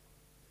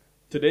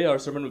Today our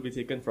sermon will be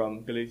taken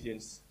from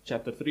Galatians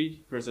chapter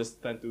 3, verses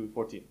 10 to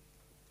 14.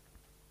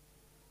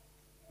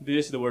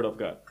 This is the word of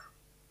God.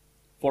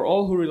 For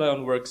all who rely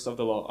on works of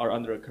the law are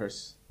under a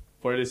curse.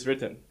 For it is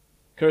written,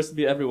 Cursed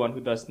be everyone who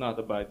does not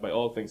abide by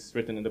all things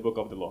written in the book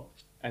of the law,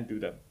 and do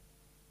them.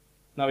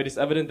 Now it is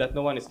evident that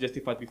no one is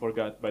justified before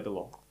God by the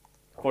law,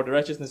 for the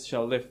righteousness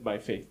shall live by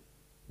faith.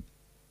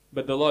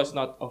 But the law is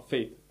not of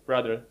faith,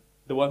 rather,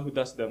 the one who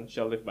does them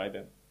shall live by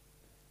them.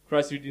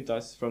 Christ redeemed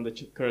us from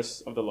the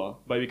curse of the law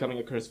by becoming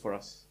a curse for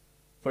us.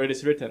 For it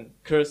is written,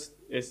 Cursed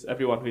is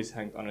everyone who is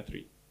hanged on a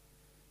tree,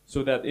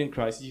 so that in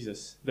Christ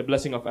Jesus the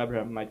blessing of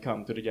Abraham might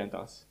come to the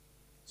Gentiles,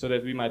 so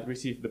that we might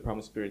receive the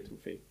promised Spirit through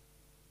faith.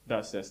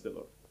 Thus says the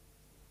Lord.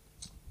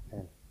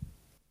 Amen.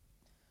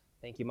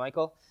 Thank you,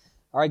 Michael.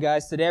 All right,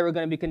 guys, today we're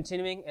going to be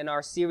continuing in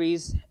our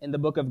series in the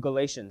book of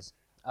Galatians.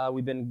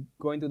 We've been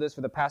going through this for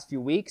the past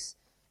few weeks,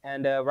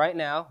 and right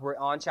now we're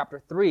on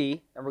chapter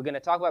 3, and we're going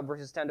to talk about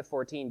verses 10 to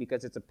 14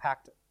 because it's a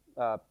packed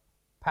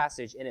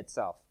passage in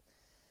itself.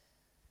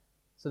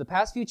 So the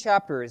past few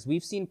chapters,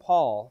 we've seen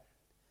Paul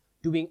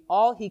doing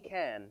all he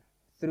can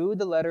through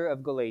the letter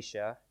of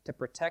Galatia to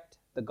protect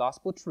the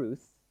gospel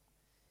truth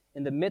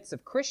in the midst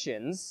of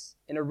Christians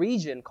in a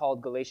region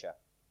called Galatia.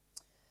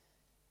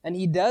 And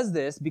he does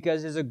this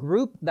because there's a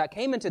group that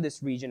came into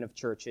this region of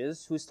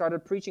churches who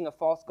started preaching a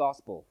false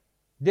gospel,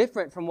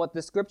 different from what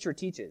the scripture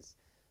teaches.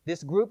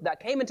 This group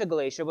that came into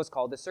Galatia was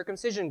called the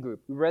circumcision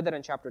group. We read that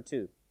in chapter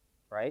 2,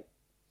 right?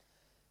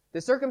 The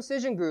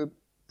circumcision group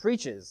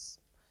preaches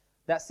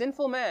that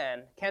sinful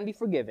man can be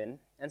forgiven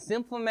and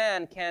sinful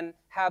man can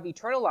have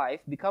eternal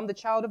life, become the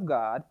child of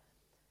God,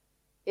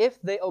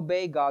 if they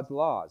obey God's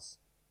laws.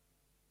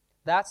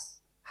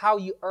 That's how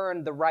you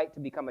earn the right to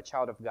become a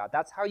child of God.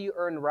 That's how you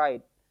earn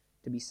right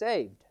to be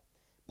saved.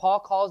 Paul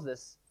calls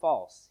this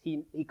false.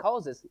 He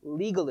calls this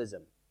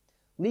legalism.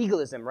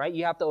 Legalism, right?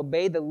 You have to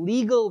obey the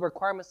legal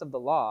requirements of the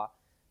law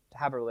to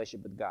have a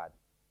relationship with God.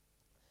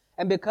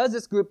 And because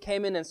this group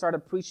came in and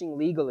started preaching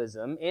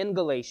legalism in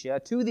Galatia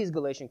to these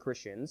Galatian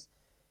Christians,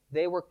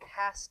 they were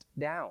cast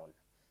down.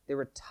 They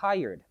were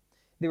tired.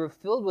 They were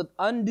filled with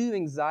undue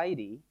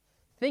anxiety,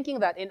 thinking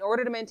that in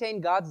order to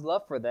maintain God's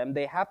love for them,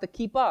 they have to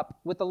keep up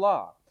with the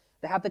law.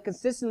 They have to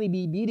consistently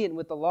be obedient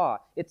with the law.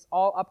 It's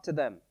all up to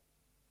them.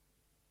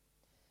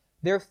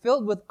 They're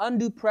filled with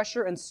undue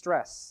pressure and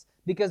stress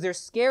because they're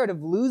scared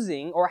of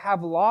losing or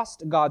have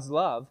lost God's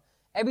love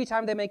every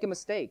time they make a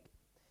mistake.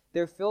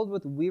 They're filled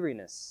with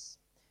weariness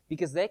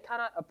because they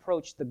cannot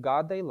approach the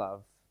God they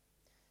love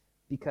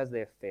because they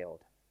have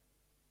failed.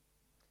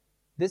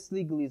 This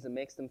legalism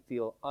makes them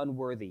feel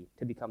unworthy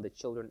to become the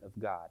children of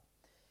God.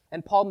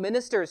 And Paul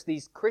ministers to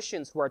these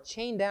Christians who are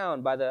chained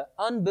down by the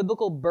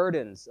unbiblical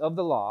burdens of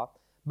the law,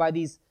 by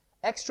these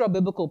extra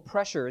biblical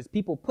pressures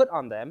people put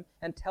on them,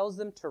 and tells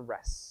them to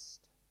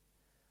rest.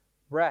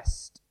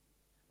 Rest.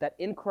 That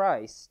in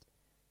Christ,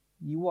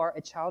 you are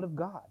a child of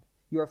God.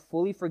 You are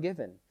fully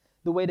forgiven.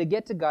 The way to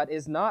get to God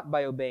is not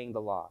by obeying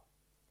the law.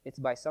 It's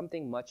by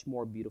something much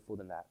more beautiful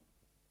than that.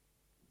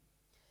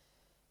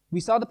 We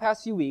saw the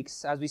past few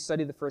weeks, as we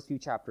studied the first few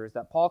chapters,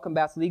 that Paul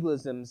combats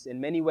legalisms in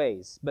many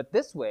ways, but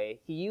this way,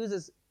 he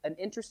uses an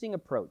interesting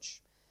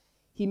approach.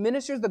 He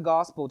ministers the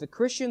gospel to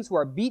Christians who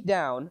are beat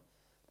down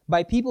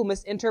by people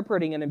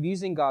misinterpreting and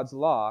abusing God's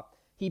law.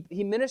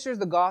 He ministers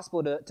the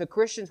gospel to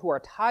Christians who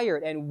are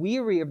tired and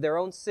weary of their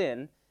own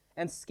sin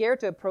and scared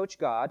to approach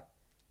God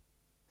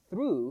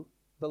through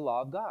the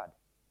law of God.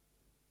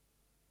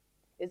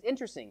 It's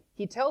interesting.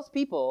 He tells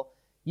people,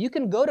 you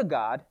can go to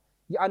God.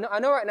 I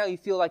know right now you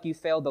feel like you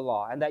failed the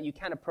law and that you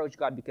can't approach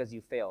God because you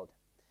failed.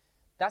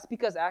 That's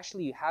because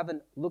actually you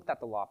haven't looked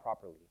at the law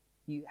properly.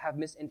 You have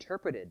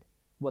misinterpreted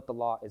what the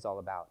law is all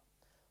about.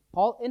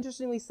 Paul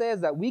interestingly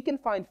says that we can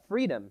find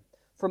freedom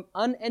from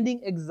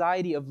unending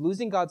anxiety of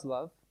losing God's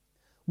love.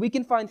 We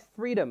can find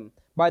freedom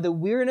by the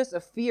weariness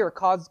of fear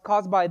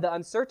caused by the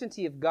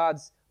uncertainty of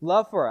God's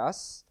love for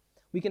us.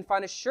 We can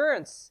find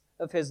assurance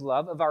of His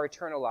love, of our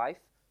eternal life,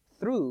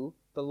 through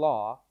the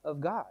law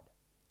of God.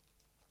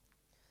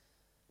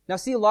 Now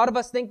see, a lot of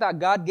us think that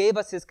God gave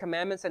us His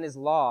commandments and His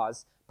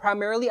laws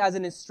primarily as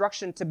an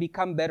instruction to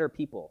become better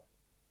people.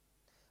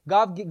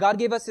 God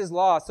gave us His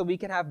laws so we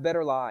can have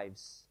better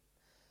lives.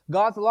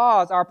 God's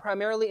laws are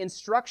primarily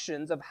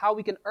instructions of how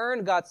we can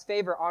earn God's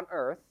favor on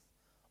earth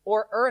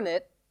or earn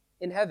it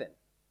in heaven.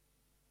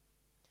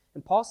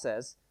 And Paul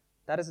says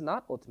that is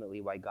not ultimately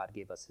why God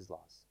gave us His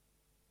laws.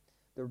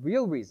 The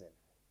real reason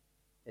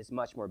is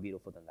much more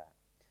beautiful than that.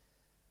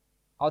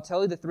 I'll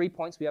tell you the 3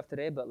 points we have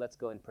today, but let's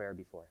go in prayer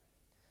before.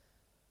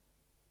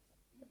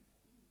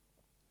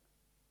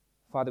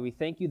 Father, we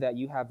thank you that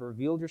you have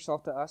revealed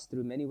yourself to us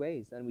through many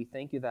ways, and we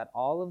thank you that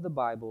all of the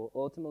Bible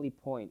ultimately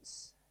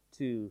points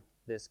to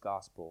this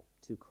gospel,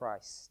 to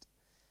Christ.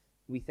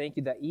 We thank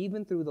you that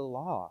even through the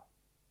law,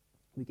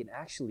 we can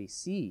actually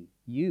see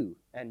you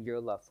and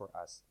your love for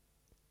us.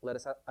 Let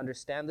us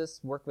understand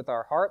this, work with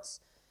our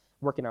hearts,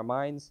 work in our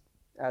minds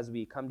as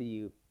we come to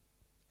you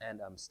and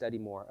study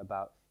more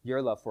about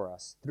your love for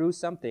us through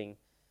something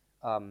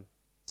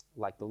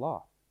like the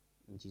law.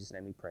 In Jesus'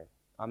 name we pray.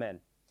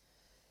 Amen.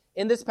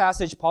 In this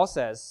passage, Paul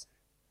says,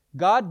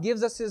 God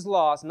gives us his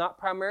laws not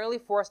primarily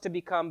for us to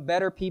become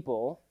better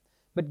people,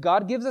 but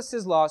God gives us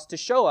his laws to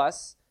show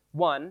us,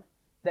 1,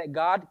 that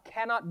God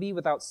cannot be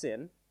without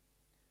sin,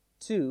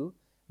 2,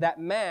 that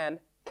man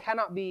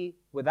cannot be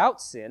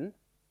without sin,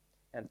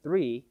 and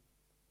 3,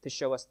 to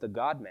show us the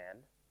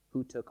God-man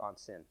who took on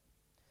sin.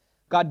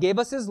 God gave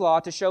us his law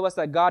to show us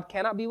that God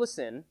cannot be with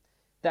sin,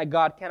 that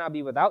God cannot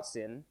be without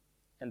sin,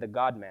 and the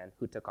God-man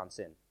who took on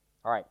sin.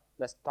 All right,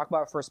 let's talk about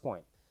our first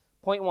point.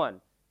 Point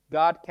 1,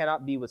 God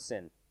cannot be with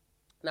sin.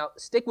 Now,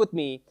 stick with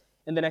me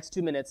in the next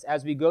 2 minutes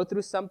as we go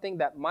through something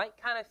that might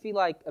kind of feel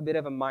like a bit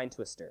of a mind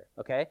twister,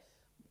 okay?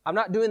 I'm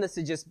not doing this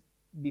to just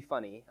be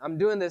funny. I'm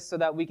doing this so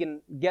that we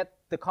can get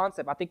the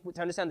concept. I think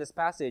to understand this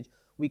passage,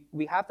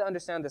 we have to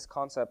understand this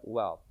concept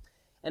well.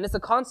 And it's the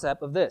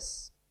concept of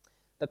this,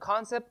 the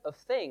concept of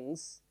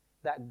things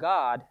that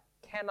God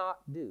cannot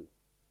do.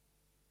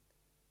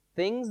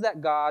 Things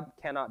that God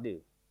cannot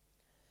do.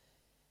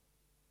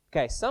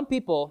 Okay, some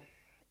people,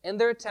 in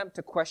their attempt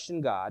to question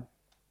God,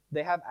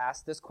 they have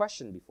asked this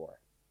question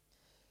before.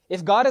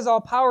 If God is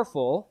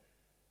all-powerful,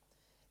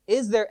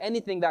 is there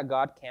anything that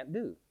God can't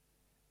do?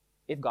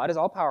 If God is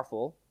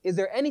all-powerful, is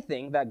there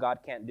anything that God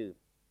can't do?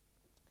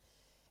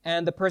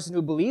 And the person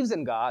who believes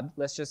in God,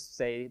 let's just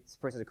say this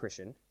person is a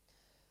Christian,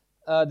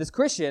 this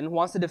Christian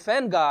wants to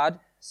defend God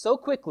so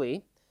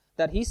quickly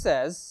that he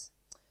says,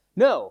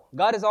 no,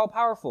 God is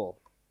all-powerful.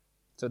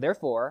 So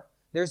therefore,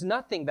 there's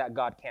nothing that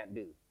God can't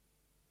do.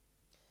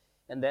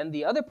 And then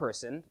the other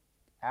person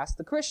asks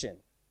the Christian,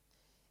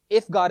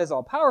 if God is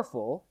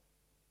all-powerful,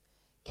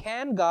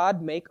 can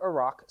God make a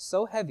rock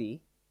so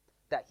heavy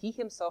that he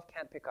himself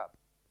can't pick up?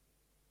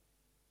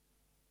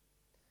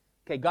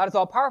 Okay, God is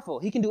all-powerful.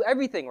 He can do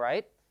everything,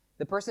 right?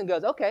 The person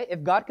goes, okay,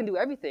 if God can do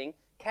everything,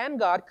 can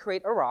God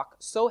create a rock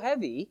so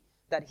heavy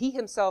that he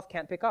himself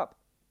can't pick up?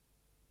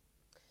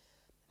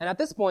 And at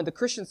this point, the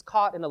Christian's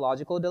caught in a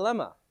logical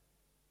dilemma.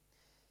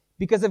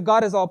 Because if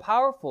God is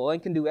all-powerful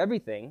and can do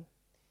everything,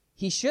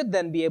 he should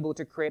then be able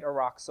to create a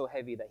rock so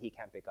heavy that he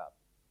can't pick up.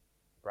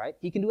 Right?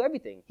 He can do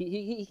everything.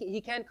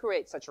 He can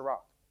create such a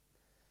rock.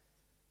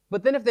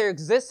 But then if there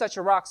exists such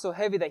a rock so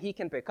heavy that he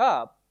can pick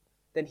up,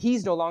 then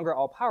he's no longer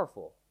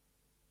all-powerful.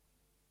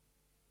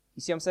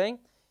 You see what I'm saying?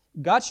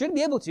 God should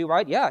be able to,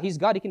 right? Yeah, he's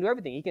God. He can do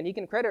everything. He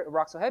can create a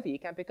rock so heavy he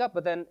can't pick up.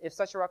 But then if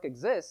such a rock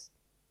exists,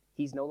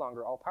 he's no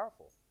longer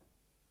all-powerful.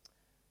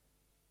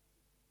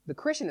 The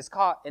Christian is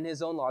caught in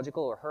his own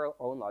logical or her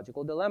own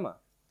logical dilemma.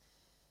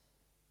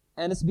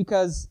 And it's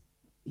because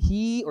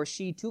he or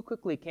she too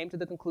quickly came to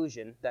the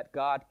conclusion that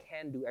God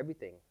can do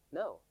everything.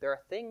 No, there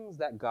are things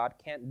that God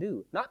can't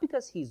do. Not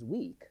because he's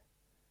weak,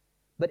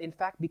 but in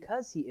fact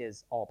because he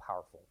is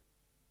all-powerful.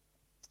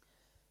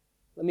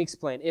 Let me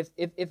explain.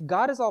 If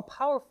God is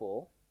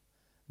all-powerful,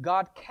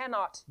 God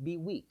cannot be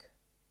weak.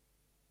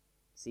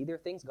 See, there are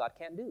things God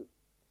can't do.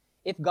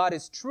 If God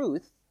is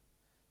truth,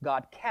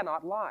 God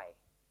cannot lie.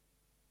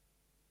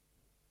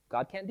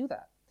 God can't do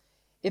that.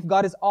 If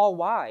God is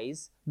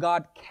all-wise,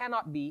 God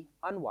cannot be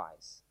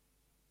unwise.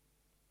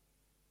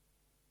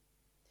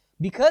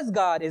 Because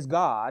God is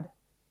God,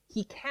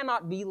 he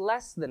cannot be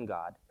less than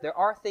God. There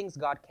are things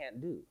God can't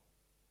do.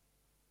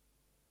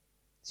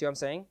 See what I'm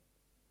saying?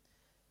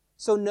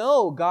 So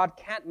no, God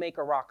can't make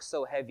a rock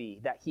so heavy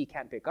that he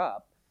can't pick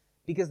up,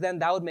 because then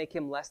that would make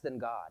him less than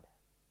God.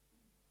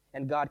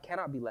 And God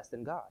cannot be less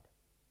than God.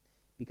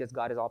 Because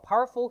God is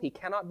all-powerful, he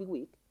cannot be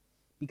weak.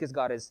 Because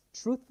God is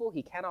truthful,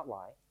 he cannot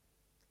lie.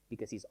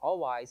 Because he's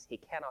all-wise, he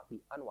cannot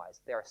be unwise.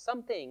 There are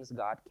some things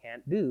God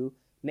can't do,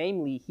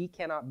 namely, he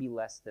cannot be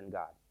less than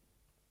God.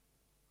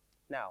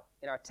 Now,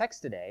 in our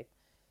text today,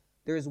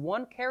 there is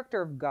one character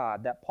of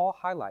God that Paul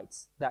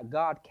highlights that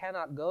God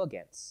cannot go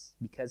against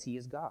because he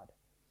is God.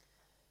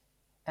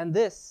 And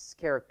this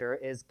character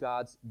is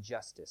God's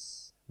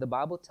justice. The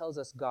Bible tells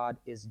us God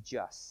is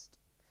just.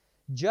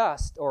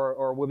 Just,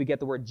 or where we get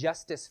the word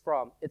justice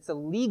from, it's a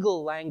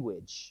legal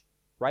language,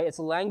 right? It's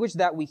a language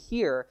that we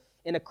hear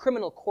in a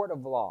criminal court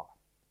of law,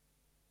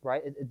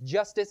 right?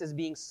 Justice is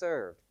being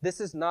served. This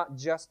is not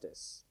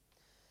justice.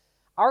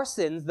 Our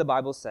sins, the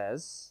Bible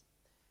says,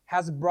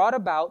 has brought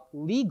about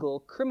legal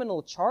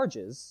criminal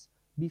charges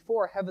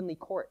before a heavenly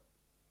court.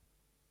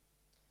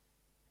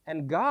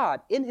 And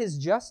God, in his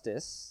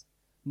justice,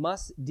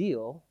 must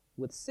deal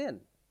with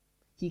sin.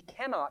 He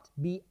cannot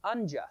be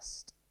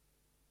unjust.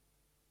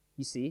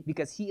 You see,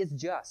 because he is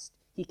just.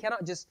 He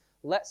cannot just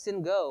let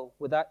sin go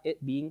without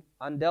it being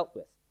undealt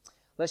with.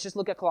 Let's just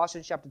look at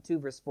Colossians chapter 2,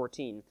 verse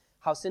 14,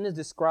 how sin is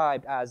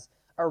described as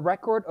a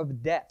record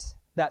of debt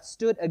that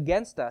stood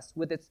against us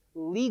with its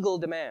legal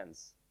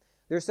demands.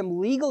 There's some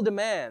legal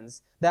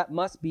demands that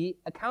must be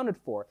accounted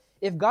for.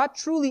 If God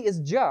truly is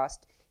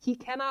just, he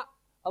cannot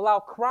allow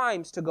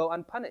crimes to go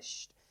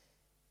unpunished.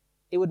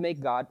 It would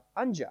make God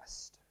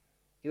unjust.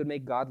 It would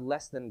make God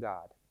less than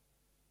God.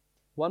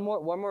 One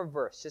more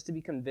verse, just to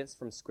be convinced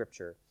from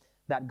Scripture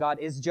that God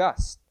is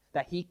just,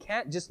 that he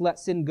can't just let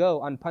sin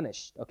go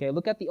unpunished. Okay,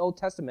 look at the Old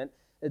Testament,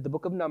 the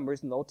book of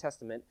Numbers in the Old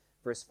Testament,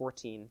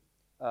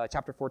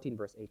 chapter 14,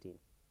 verse 18.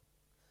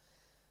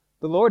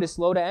 The Lord is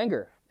slow to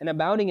anger and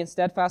abounding in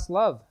steadfast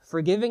love,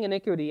 forgiving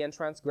iniquity and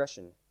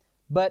transgression.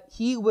 But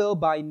he will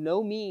by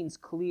no means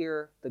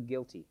clear the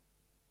guilty.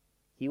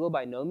 He will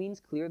by no means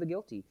clear the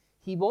guilty.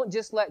 He won't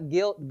just let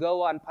guilt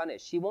go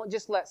unpunished. He won't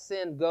just let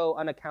sin go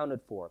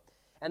unaccounted for.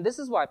 And this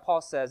is why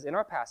Paul says in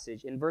our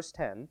passage in verse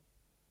 10,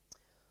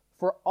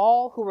 for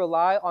all who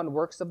rely on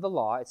works of the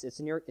law, it's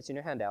in your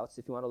handouts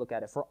if you want to look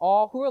at it. For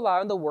all who rely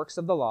on the works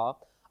of the law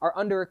are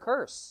under a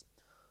curse.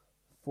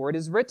 For it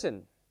is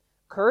written,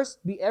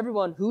 cursed be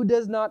everyone who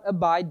does not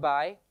abide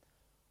by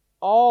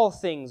all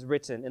things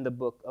written in the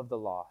book of the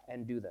law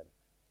and do them.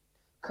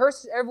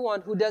 Cursed is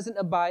everyone who doesn't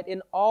abide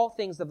in all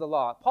things of the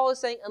law. Paul is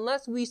saying,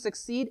 unless we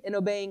succeed in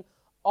obeying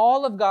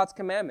all of God's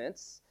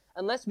commandments,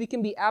 unless we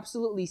can be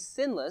absolutely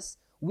sinless,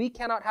 we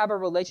cannot have a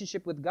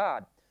relationship with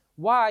God.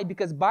 Why?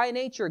 Because by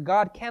nature,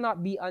 God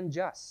cannot be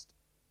unjust.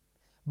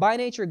 By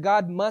nature,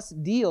 God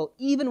must deal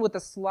even with the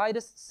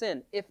slightest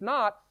sin. If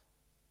not,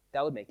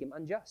 that would make him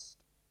unjust.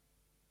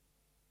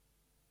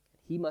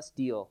 He must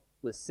deal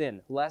with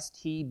sin, lest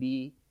he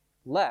be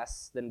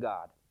less than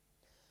God.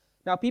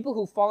 Now, people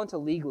who fall into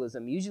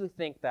legalism usually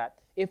think that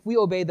if we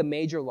obey the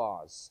major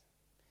laws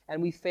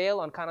and we fail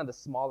on kind of the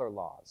smaller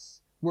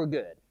laws, we're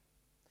good.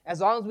 As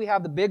long as we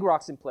have the big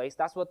rocks in place,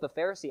 that's what the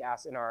Pharisee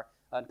asked in our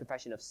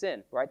confession of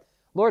sin, right?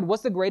 Lord,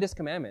 what's the greatest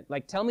commandment?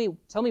 Like, tell me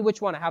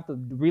which one I have to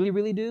really,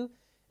 really do,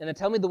 and then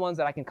tell me the ones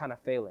that I can kind of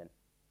fail in.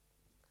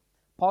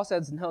 Paul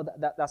says, no,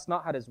 that's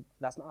not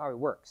how it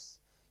works.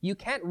 You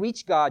can't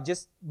reach God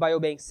just by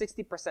obeying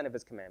 60% of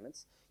his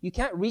commandments. You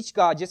can't reach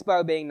God just by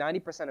obeying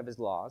 90% of his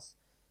laws.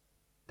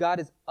 God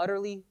is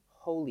utterly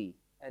holy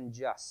and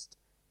just.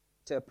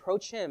 To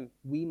approach him,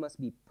 we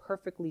must be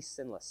perfectly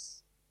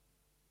sinless.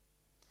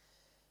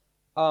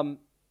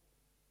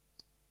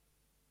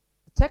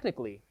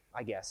 Technically,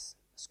 I guess,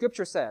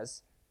 Scripture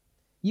says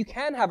you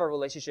can have a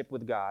relationship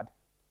with God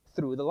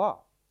through the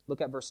law.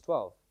 Look at verse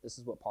 12. This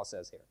is what Paul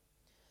says here.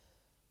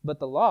 But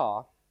the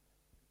law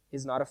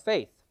is not of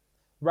faith.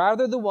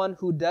 Rather, the one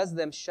who does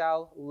them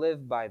shall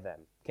live by them.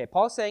 Okay,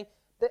 Paul's saying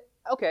that,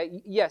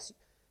 okay, yes,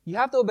 you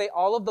have to obey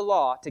all of the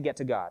law to get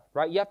to God,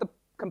 right? You have to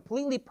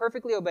completely,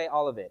 perfectly obey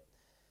all of it.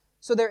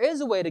 So there is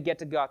a way to get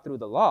to God through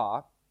the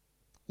law.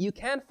 You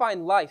can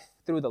find life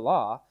through the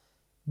law,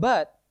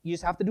 but you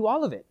just have to do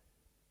all of it.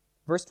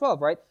 Verse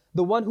 12, right?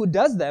 The one who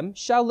does them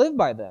shall live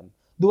by them.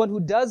 The one who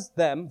does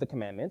them, the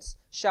commandments,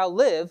 shall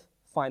live,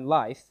 find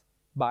life,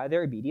 by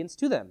their obedience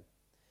to them.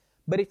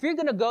 But if you're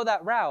going to go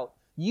that route,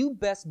 you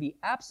best be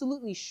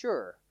absolutely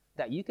sure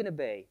that you can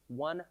obey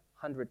 100%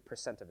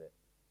 of it.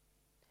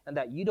 And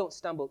that you don't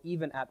stumble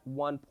even at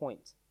one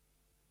point.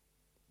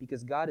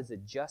 Because God is a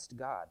just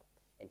God,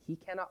 and he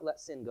cannot let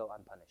sin go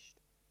unpunished.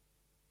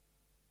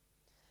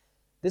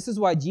 This is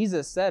why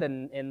Jesus said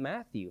in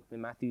Matthew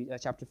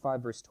chapter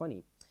 5, verse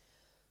 20,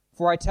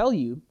 for I tell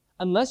you,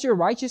 unless your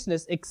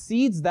righteousness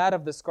exceeds that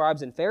of the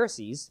scribes and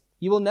Pharisees,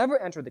 you will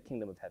never enter the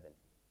kingdom of heaven.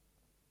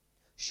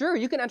 Sure,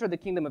 you can enter the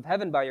kingdom of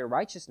heaven by your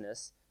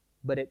righteousness,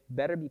 but it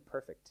better be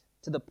perfect,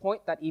 to the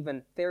point that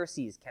even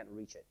Pharisees can't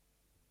reach it.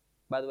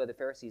 By the way, the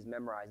Pharisees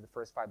memorized the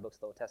first 5 books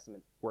of the Old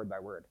Testament word by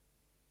word.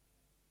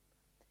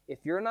 If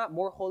you're not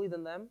more holy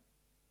than them,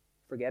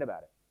 forget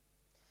about it.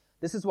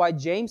 This is why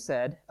James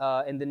said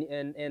in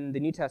the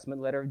New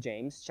Testament letter of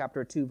James,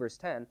 chapter 2, verse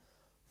 10,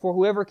 for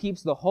whoever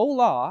keeps the whole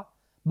law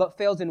but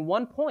fails in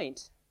one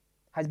point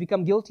has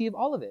become guilty of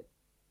all of it.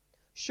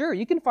 Sure,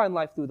 you can find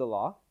life through the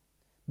law,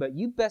 but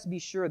you best be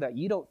sure that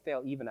you don't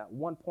fail even at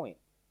one point.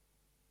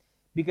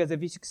 Because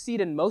if you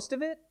succeed in most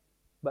of it,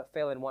 but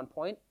fail in one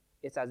point,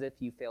 it's as if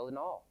you failed in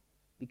all.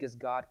 Because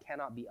God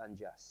cannot be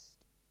unjust.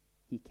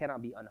 He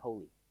cannot be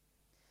unholy.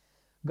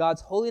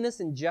 God's holiness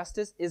and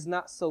justice is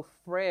not so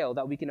frail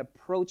that we can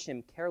approach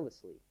him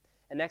carelessly.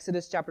 In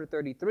Exodus chapter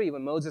 33,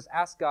 when Moses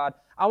asked God,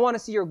 I want to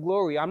see your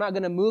glory. I'm not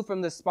going to move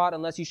from this spot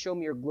unless you show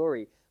me your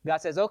glory. God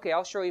says, okay,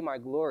 I'll show you my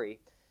glory,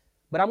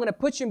 but I'm going to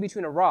put you in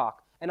between a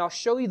rock, and I'll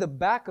show you the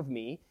back of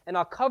me, and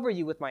I'll cover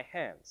you with my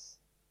hands.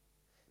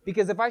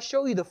 Because if I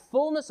show you the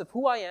fullness of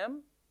who I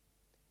am,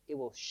 it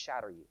will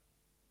shatter you.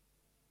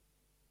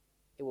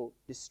 It will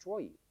destroy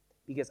you.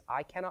 Because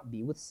I cannot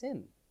be with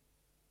sin.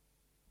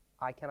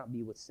 I cannot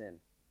be with sin.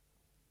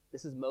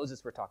 This is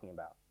Moses we're talking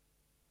about.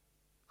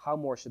 How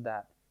more should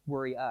that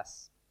worry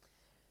us?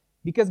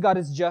 Because God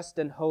is just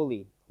and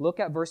holy. Look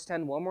at verse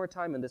 10 one more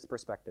time in this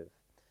perspective.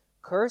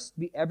 Cursed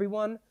be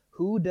everyone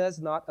who does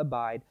not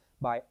abide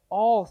by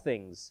all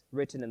things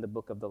written in the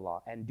book of the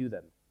law and do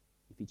them.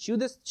 If you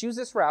choose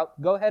this route,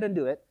 go ahead and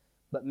do it,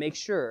 but make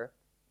sure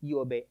you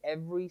obey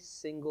every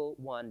single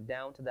one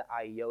down to the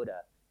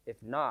iota. If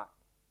not,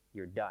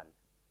 you're done.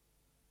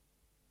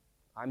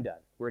 I'm done.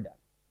 We're done.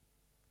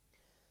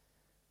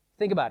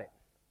 Think about it.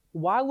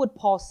 Why would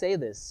Paul say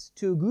this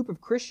to a group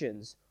of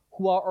Christians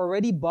who are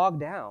already bogged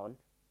down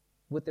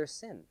with their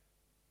sin?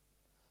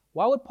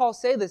 Why would Paul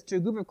say this to a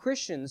group of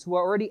Christians who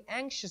are already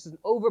anxious and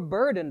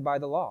overburdened by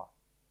the law?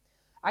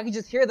 I could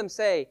just hear them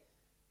say,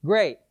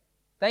 great,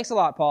 thanks a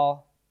lot,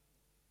 Paul.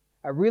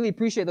 I really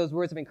appreciate those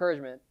words of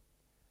encouragement.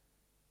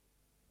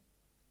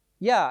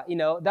 Yeah,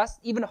 that's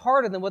even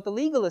harder than what the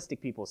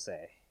legalistic people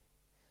say.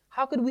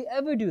 How could we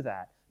ever do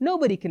that?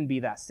 Nobody can be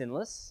that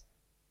sinless.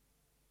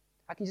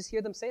 I can just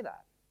hear them say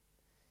that.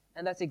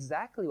 And that's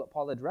exactly what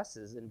Paul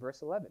addresses in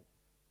verse 11.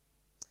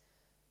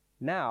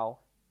 Now,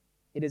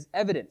 it is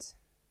evident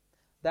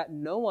that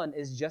no one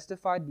is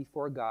justified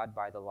before God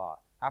by the law.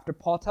 After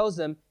Paul tells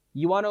them,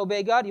 you want to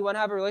obey God? You want to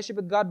have a relationship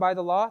with God by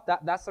the law?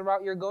 That's the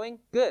route you're going?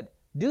 Good.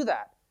 Do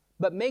that.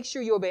 But make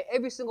sure you obey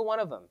every single one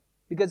of them.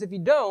 Because if you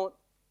don't,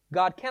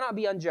 God cannot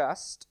be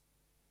unjust,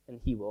 and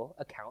he will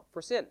account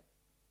for sin.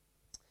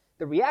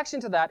 The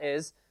reaction to that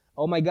is,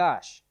 oh my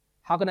gosh,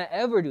 how can I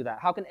ever do that?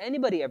 How can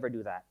anybody ever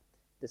do that?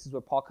 This is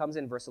where Paul comes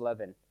in verse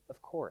 11.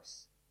 Of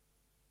course.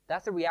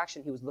 That's the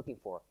reaction he was looking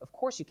for. Of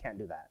course you can't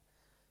do that.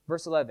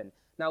 Verse 11.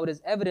 Now it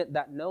is evident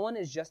that no one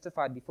is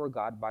justified before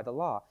God by the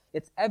law.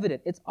 It's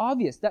evident, it's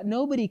obvious that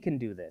nobody can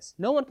do this.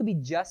 No one can be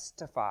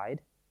justified,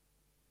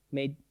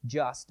 made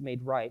just,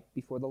 made right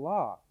before the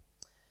law.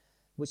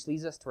 Which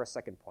leads us to our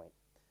second point.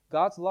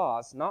 God's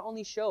laws not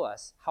only show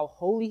us how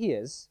holy he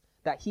is,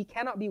 that he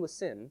cannot be with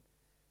sin,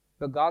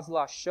 but God's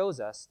law shows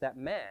us that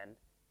man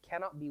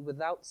cannot be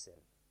without sin.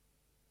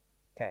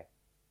 Okay.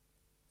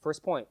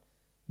 First point.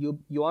 You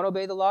want to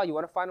obey the law? You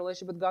want to find a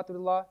relationship with God through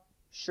the law?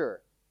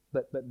 Sure.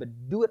 But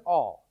do it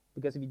all.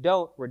 Because if you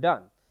don't, we're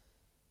done.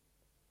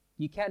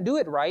 You can't do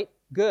it right?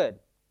 Good.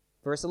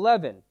 Verse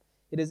 11.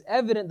 It is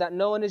evident that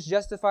no one is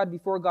justified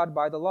before God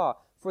by the law,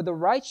 for the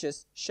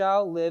righteous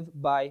shall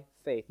live by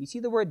faith. You see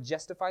the word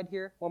justified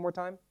here one more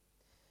time?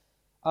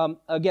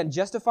 Again,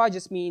 justified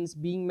just means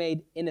being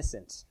made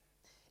innocent.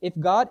 If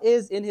God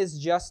is in his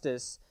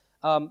justice,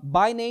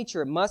 by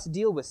nature must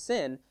deal with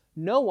sin,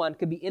 no one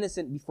can be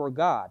innocent before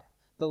God.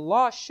 The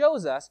law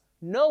shows us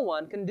no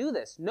one can do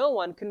this. No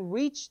one can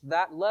reach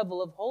that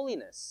level of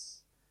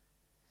holiness.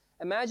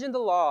 Imagine the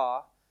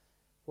law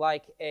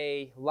like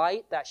a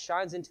light that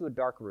shines into a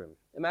dark room.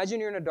 Imagine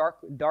you're in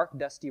a dark,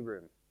 dusty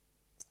room.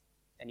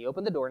 And you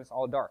open the door and it's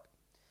all dark.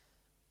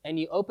 And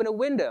you open a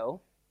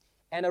window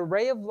and a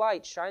ray of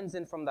light shines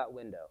in from that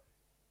window.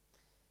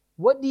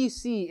 What do you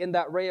see in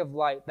that ray of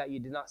light that you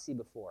did not see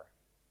before?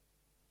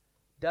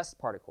 Dust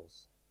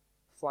particles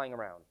flying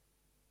around.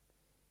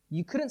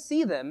 You couldn't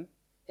see them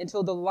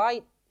until the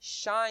light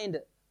shined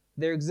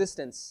their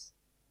existence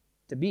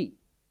to be.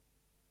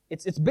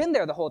 It's been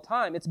there the whole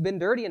time. It's been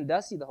dirty and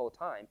dusty the whole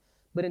time.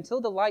 But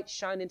until the light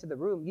shined into the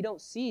room, you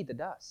don't see the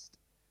dust.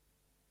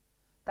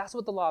 That's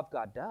what the law of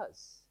God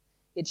does.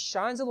 It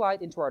shines a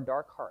light into our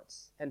dark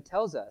hearts and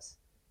tells us,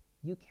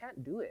 you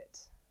can't do it.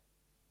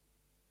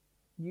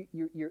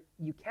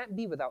 You can't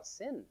be without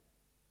sin.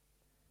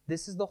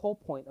 This is the whole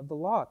point of the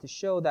law, to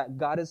show that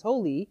God is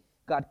holy,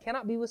 God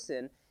cannot be with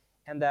sin,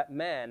 and that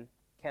man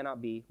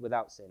cannot be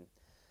without sin.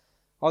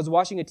 I was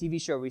watching a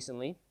TV show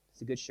recently.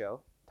 It's a good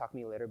show. Talk to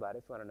me later about it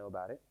if you want to know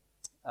about it.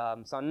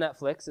 It's on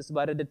Netflix. It's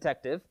about a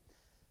detective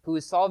who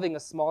is solving a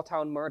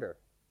small-town murder.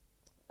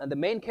 And the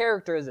main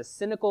character is a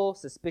cynical,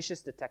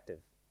 suspicious detective.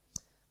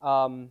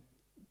 And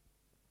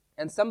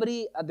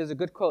somebody, there's a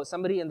good quote,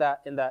 somebody in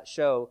that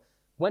show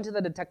went to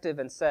the detective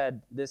and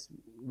said this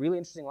really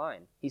interesting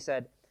line. He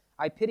said,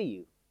 I pity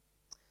you.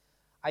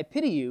 I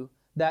pity you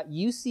that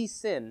you see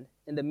sin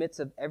in the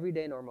midst of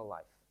everyday normal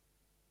life.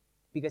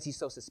 Because he's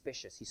so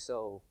suspicious. He's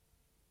so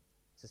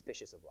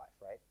suspicious of life,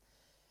 right?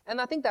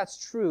 And I think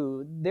that's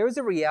true. There is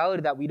a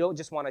reality that we don't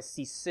just want to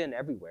see sin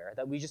everywhere,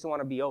 that we just want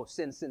to be, oh,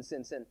 sin, sin,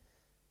 sin, sin.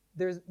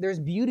 There's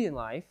beauty in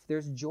life.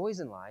 There's joys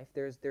in life.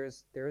 There's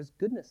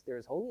goodness.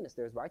 There's holiness.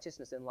 There's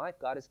righteousness in life.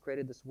 God has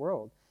created this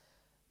world.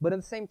 But at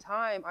the same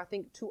time, I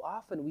think too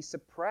often we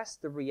suppress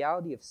the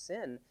reality of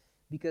sin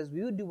because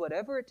we would do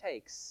whatever it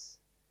takes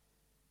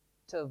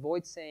to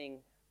avoid saying,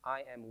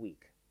 I am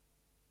weak.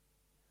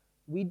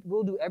 We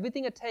will do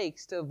everything it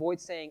takes to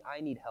avoid saying,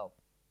 I need help.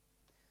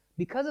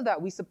 Because of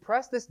that, we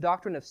suppress this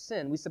doctrine of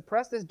sin. We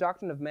suppress this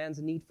doctrine of man's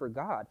need for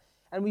God.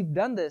 And we've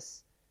done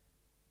this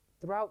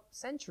throughout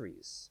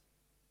centuries.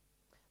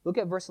 Look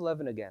at verse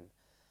 11 again.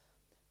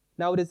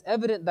 Now it is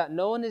evident that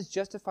no one is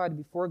justified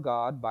before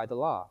God by the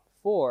law,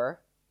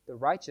 for the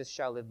righteous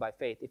shall live by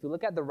faith. If you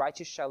look at the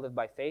righteous shall live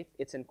by faith,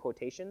 it's in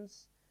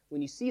quotations.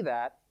 When you see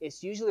that,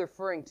 it's usually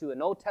referring to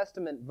an Old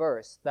Testament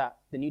verse that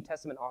the New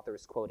Testament author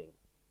is quoting.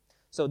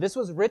 So this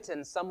was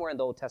written somewhere in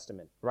the Old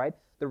Testament, right?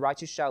 The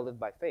righteous shall live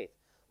by faith.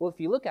 Well, if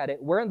you look at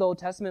it, where in the Old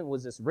Testament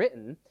was this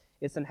written?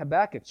 It's in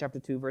Habakkuk chapter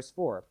 2, verse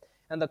 4.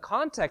 And the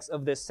context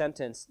of this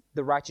sentence,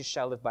 the righteous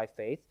shall live by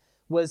faith,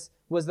 was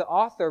the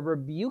author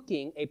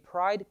rebuking a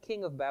pride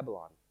king of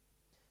Babylon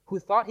who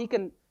thought he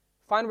can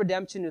find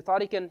redemption, who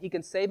thought he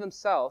can save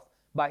himself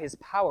by his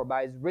power,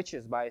 by his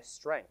riches, by his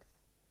strength.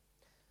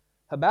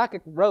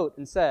 Habakkuk wrote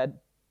and said,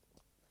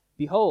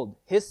 Behold,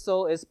 his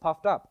soul is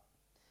puffed up.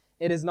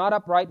 It is not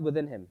upright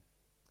within him,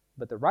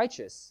 but the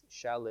righteous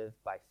shall live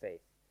by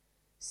faith.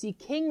 See,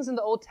 kings in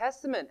the Old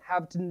Testament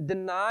have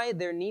denied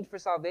their need for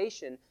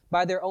salvation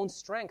by their own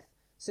strength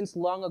since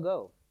long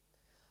ago.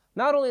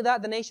 Not only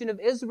that, the nation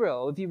of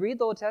Israel, if you read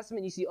the Old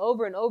Testament, you see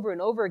over and over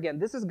and over again,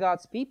 this is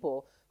God's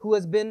people who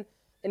has been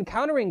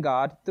encountering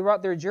God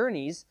throughout their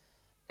journeys,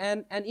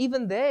 And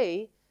even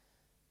they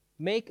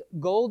make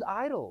gold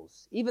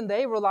idols. Even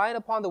they rely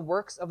upon the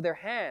works of their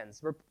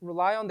hands,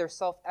 rely on their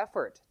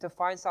self-effort to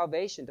find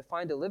salvation, to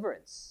find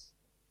deliverance.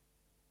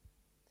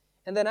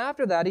 And then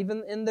after that,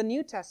 even in the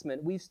New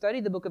Testament, we've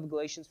studied the book of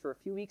Galatians for a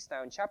few weeks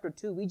now. In chapter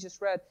 2, we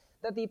just read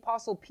that the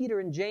Apostle Peter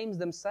and James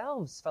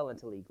themselves fell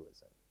into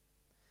legalism.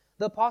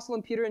 The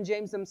Apostle Peter and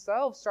James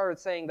themselves started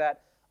saying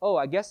that, oh,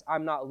 I guess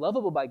I'm not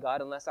lovable by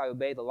God unless I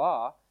obey the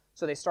law.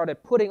 So they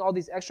started putting all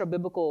these extra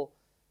biblical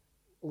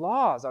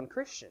laws on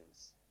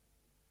Christians.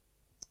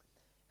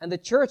 And the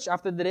church,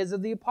 after the days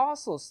of the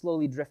apostles,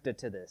 slowly drifted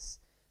to this.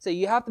 So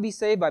you have to be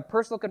saved by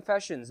personal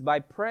confessions, by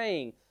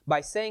praying,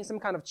 by saying some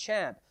kind of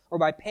chant, or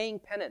by paying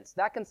penance.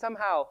 That can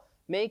somehow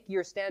make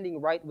your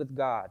standing right with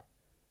God.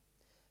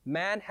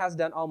 Man has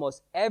done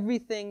almost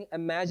everything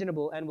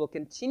imaginable and will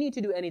continue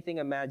to do anything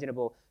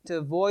imaginable to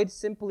avoid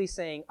simply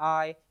saying,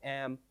 I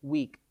am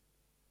weak.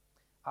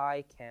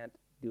 I can't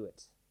do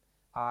it.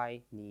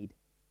 I need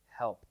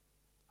help.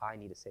 I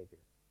need a Savior.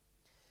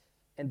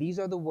 And these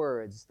are the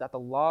words that the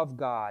law of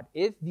God,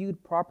 if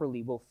viewed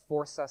properly, will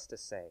force us to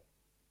say.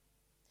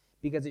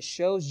 Because it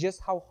shows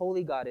just how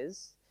holy God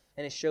is,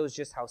 and it shows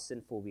just how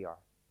sinful we are.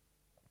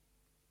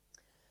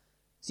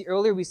 See,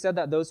 earlier we said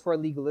that those who are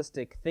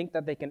legalistic think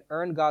that they can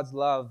earn God's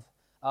love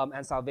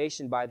and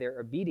salvation by their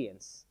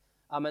obedience.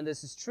 And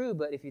this is true,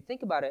 but if you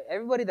think about it,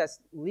 everybody that's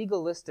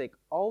legalistic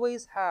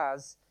always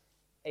has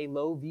a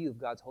low view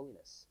of God's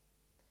holiness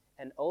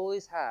and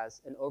always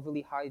has an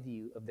overly high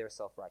view of their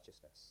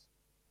self-righteousness.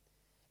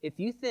 If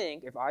we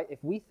think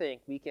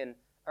we can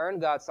earn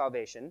God's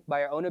salvation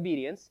by our own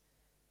obedience,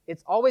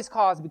 it's always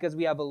caused because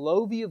we have a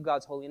low view of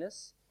God's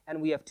holiness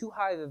and we have too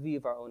high of a view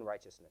of our own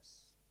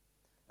righteousness.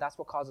 That's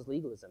what causes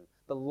legalism.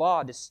 The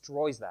law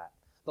destroys that.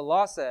 The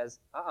law says,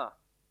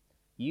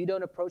 you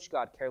don't approach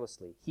God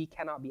carelessly. He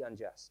cannot be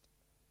unjust.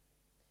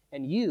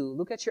 And you,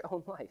 look at your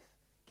own life.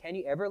 Can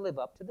you ever live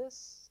up to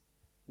this?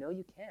 No,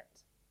 you can't.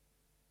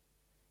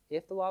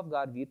 If the law of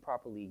God viewed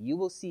properly, you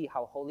will see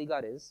how holy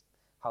God is,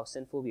 how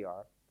sinful we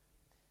are,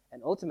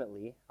 and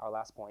ultimately, our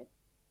last point,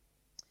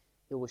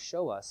 it will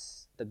show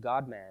us the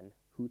God-man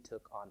who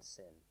took on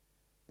sin.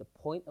 The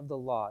point of the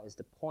law is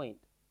to point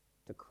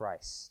to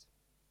Christ.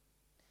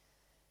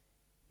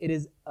 It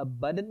is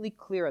abundantly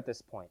clear at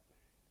this point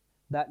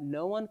that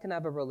no one can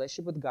have a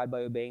relationship with God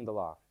by obeying the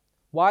law.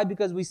 Why?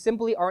 Because we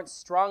simply aren't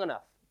strong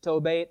enough to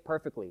obey it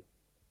perfectly.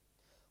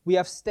 We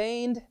have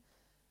stained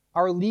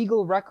our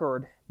legal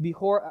record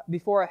before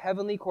a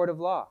heavenly court of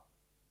law,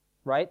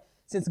 right?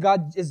 Since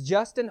God is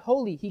just and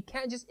holy, He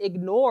can't just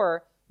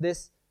ignore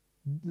this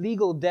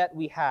legal debt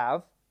we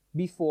have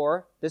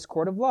before this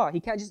court of law. He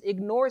can't just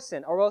ignore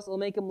sin, or else it'll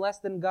make Him less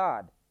than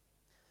God.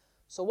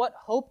 So what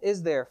hope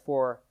is there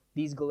for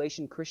these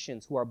Galatian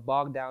Christians who are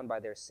bogged down by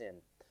their sin?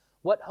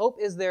 What hope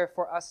is there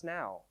for us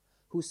now,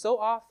 who so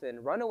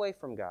often run away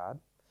from God,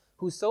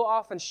 who so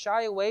often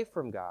shy away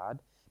from God,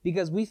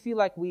 because we feel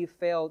like we've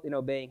failed in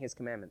obeying His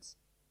commandments?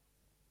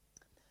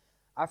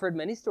 I've heard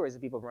many stories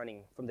of people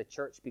running from the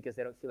church because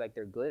they don't feel like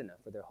they're good enough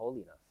or they're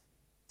holy enough.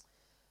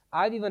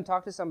 I've even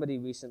talked to somebody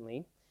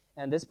recently,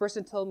 and this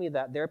person told me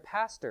that their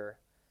pastor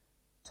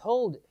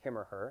told him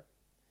or her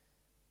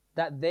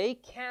that they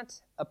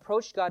can't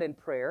approach God in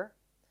prayer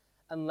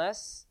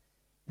unless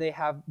they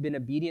have been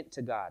obedient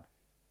to God.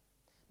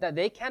 That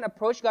they can't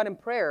approach God in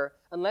prayer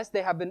unless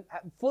they have been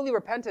fully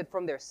repented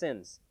from their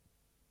sins.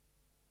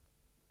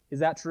 Is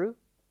that true?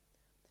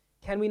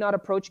 Can we not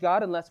approach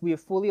God unless we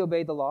have fully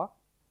obeyed the law?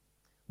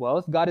 Well,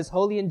 if God is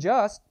holy and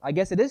just, I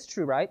guess it is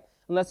true, right?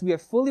 Unless we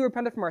have fully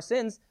repented from our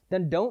sins,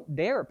 then don't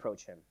dare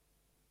approach Him.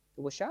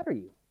 It will shatter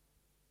you.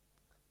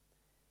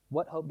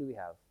 What hope do we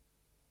have?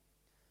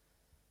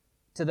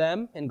 To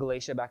them in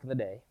Galatia back in the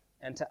day,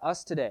 and to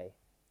us today,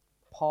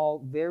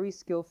 Paul very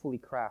skillfully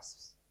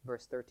crafts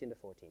verse 13 to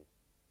 14.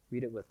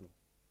 Read it with me.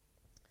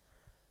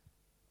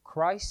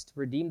 Christ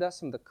redeemed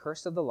us from the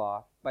curse of the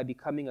law by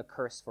becoming a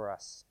curse for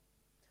us.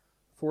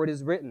 For it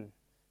is written,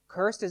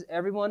 cursed is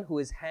everyone who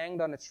is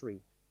hanged on a tree,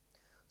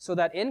 so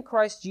that in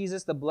Christ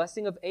Jesus the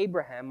blessing of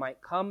Abraham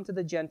might come to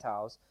the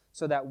Gentiles,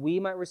 so that we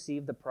might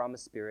receive the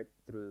promised Spirit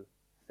through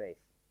faith.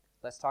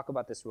 Let's talk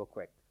about this real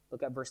quick.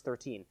 Look at verse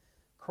 13.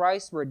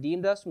 Christ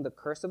redeemed us from the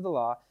curse of the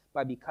law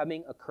by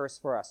becoming a curse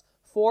for us.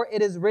 For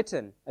it is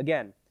written,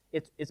 again,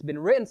 it's been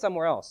written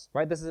somewhere else,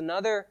 right? This is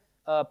another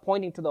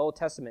pointing to the Old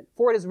Testament.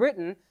 For it is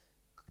written,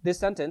 this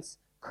sentence,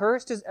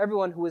 cursed is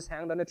everyone who is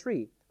hanged on a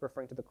tree,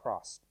 referring to the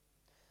cross.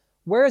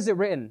 Where is it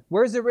written?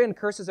 Where is it written,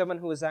 cursed is everyone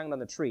who is hanged on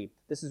the tree?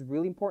 This is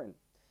really important.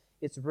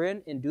 It's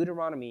written in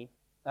Deuteronomy,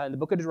 in the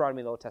book of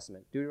Deuteronomy in the Old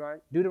Testament.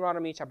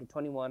 Deuteronomy chapter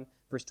 21,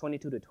 verse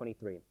 22 to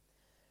 23.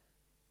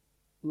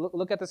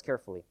 Look at this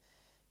carefully.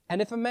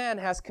 And if a man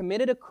has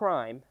committed a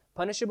crime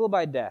punishable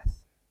by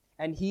death,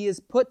 and he is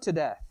put to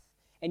death,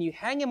 and you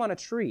hang him on a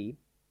tree,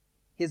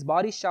 his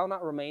body shall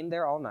not remain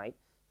there all night,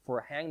 for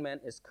a hanged man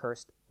is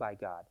cursed by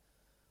God.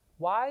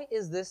 Why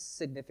is this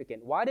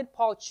significant? Why did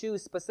Paul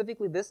choose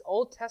specifically this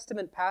Old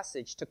Testament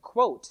passage to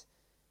quote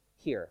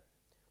here?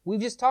 We've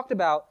just talked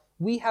about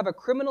we have a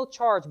criminal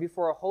charge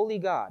before a holy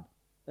God.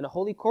 in a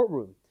holy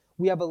courtroom.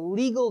 We have a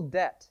legal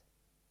debt,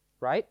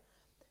 right?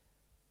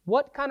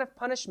 What kind of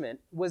punishment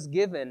was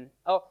given?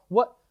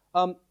 What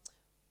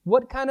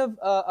kind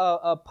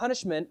of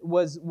punishment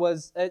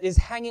is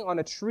hanging on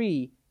a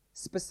tree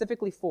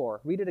specifically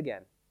for? Read it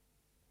again.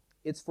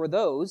 It's for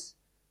those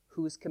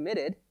who's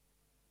committed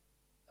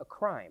a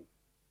crime.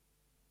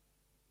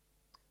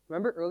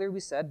 Remember earlier we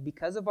said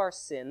because of our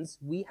sins,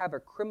 we have a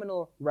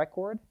criminal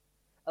record,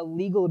 a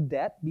legal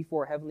debt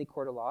before a heavenly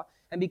court of law.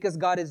 And because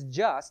God is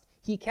just,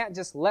 he can't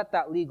just let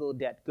that legal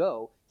debt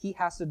go. He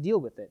has to deal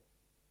with it.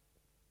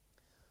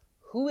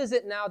 Who is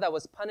it now that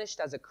was punished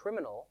as a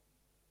criminal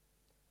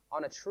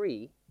on a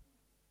tree,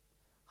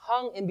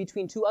 hung in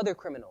between two other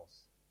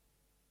criminals?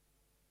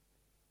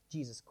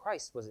 Jesus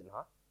Christ, was it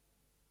not?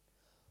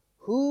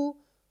 Who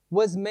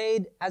was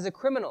made as a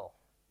criminal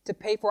to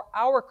pay for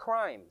our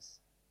crimes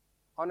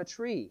on a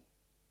tree?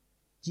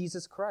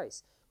 Jesus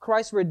Christ.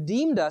 Christ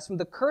redeemed us from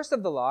the curse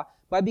of the law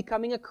by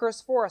becoming a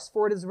curse for us.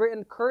 For it is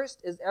written,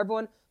 cursed is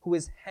everyone who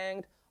is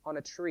hanged on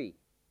a tree.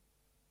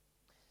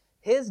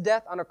 His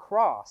death on a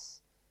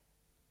cross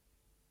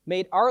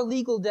made our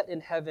legal debt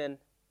in heaven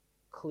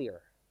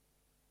clear.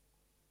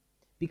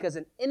 Because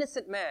an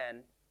innocent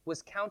man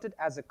was counted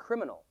as a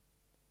criminal.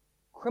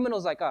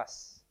 Criminals like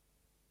us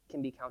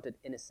can be counted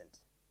innocent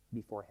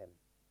before him.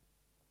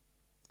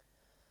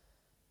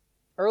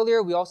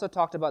 Earlier, we also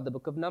talked about the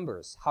book of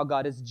Numbers, how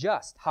God is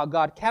just, how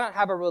God cannot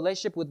have a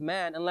relationship with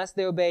man unless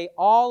they obey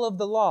all of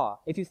the law.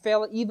 If you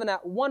fail even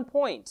at one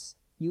point,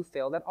 you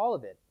failed at all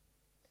of it,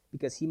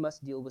 because he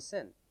must deal with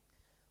sin.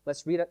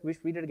 Let's read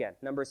it again.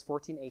 Numbers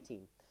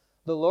 14:18.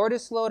 The Lord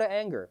is slow to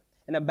anger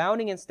and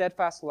abounding in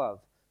steadfast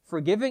love,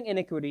 forgiving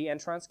iniquity and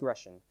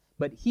transgression,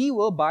 but he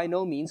will by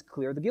no means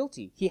clear the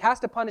guilty. He has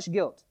to punish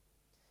guilt.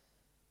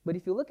 But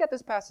if you look at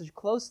this passage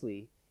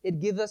closely, it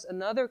gives us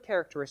another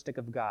characteristic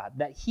of God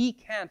that he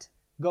can't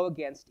go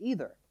against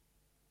either.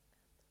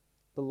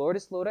 The Lord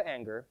is slow to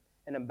anger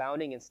and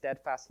abounding in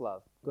steadfast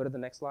love. Go to the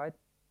next slide.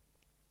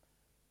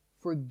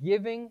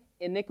 Forgiving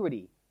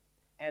iniquity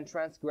and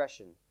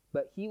transgression,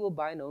 but he will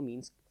by no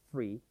means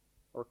free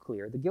or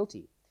clear the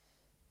guilty.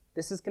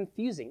 This is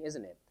confusing,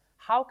 isn't it?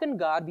 How can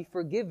God be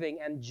forgiving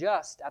and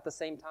just at the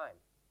same time?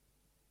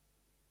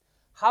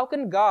 How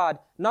can God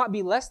not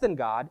be less than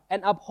God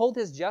and uphold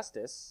his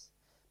justice,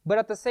 but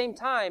at the same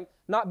time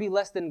not be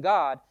less than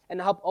God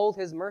and uphold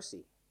his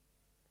mercy?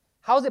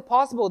 How is it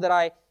possible that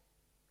I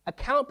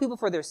account people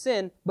for their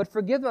sin, but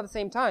forgive them at the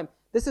same time?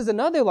 This is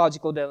another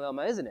logical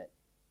dilemma, isn't it?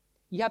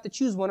 You have to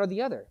choose one or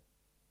the other.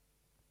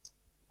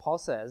 Paul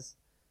says,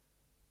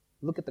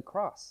 look at the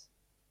cross.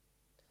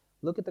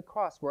 Look at the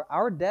cross where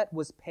our debt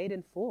was paid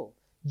in full.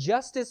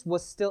 Justice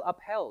was still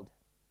upheld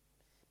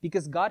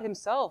because God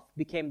himself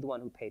became the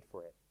one who paid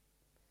for it.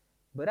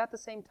 But at the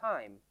same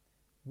time,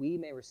 we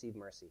may receive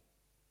mercy.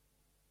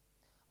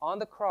 On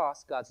the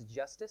cross, God's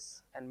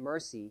justice and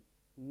mercy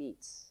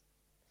meets.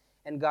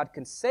 And God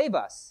can save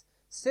us,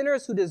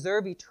 sinners who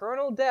deserve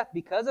eternal death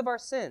because of our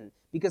sin,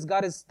 because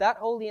God is that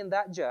holy and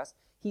that just.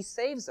 He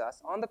saves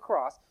us on the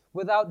cross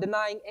without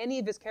denying any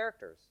of his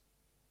characters.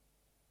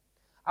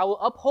 I will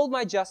uphold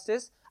my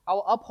justice, I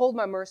will uphold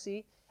my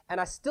mercy,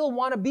 and I still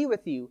want to be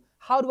with you.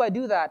 How do I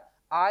do that?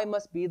 I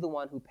must be the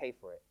one who paid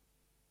for it.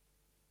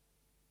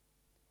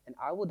 And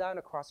I will die on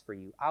a cross for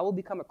you. I will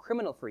become a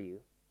criminal for you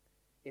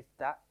if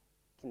that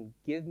can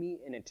give me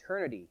an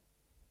eternity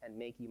and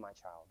make you my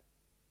child.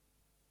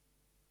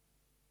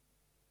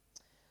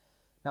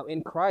 Now,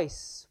 in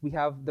Christ, we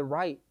have the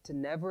right to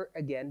never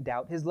again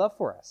doubt his love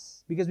for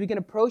us, because we can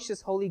approach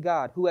this holy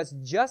God who has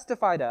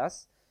justified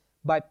us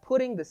by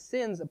putting the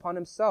sins upon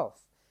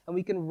himself, and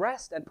we can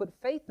rest and put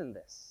faith in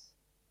this.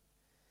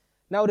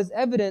 Now, it is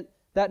evident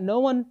that no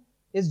one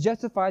is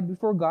justified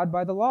before God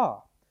by the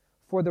law,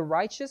 for the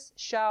righteous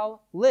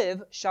shall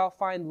live, shall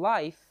find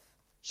life,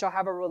 shall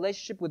have a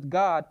relationship with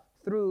God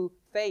through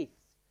faith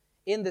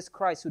in this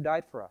Christ who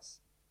died for us.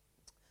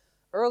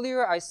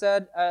 Earlier, I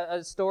said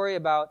a story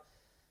about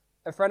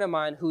a friend of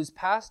mine whose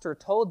pastor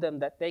told them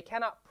that they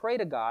cannot pray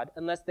to God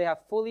unless they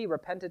have fully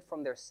repented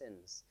from their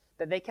sins,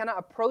 that they cannot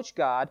approach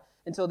God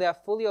until they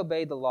have fully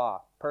obeyed the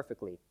law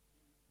perfectly.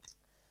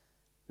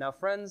 Now,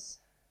 friends,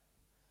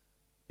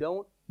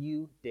 don't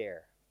you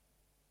dare.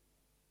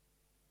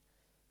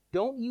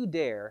 Don't you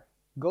dare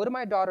go to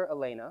my daughter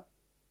Elena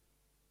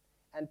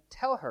and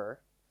tell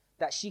her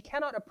that she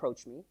cannot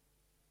approach me,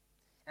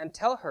 and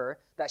tell her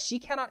that she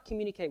cannot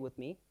communicate with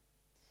me,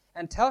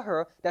 and tell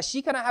her that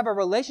she cannot have a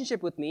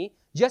relationship with me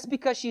just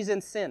because she's in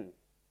sin,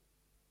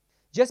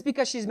 just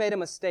because she's made a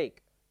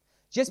mistake,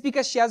 just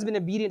because she hasn't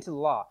been obedient to the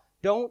law.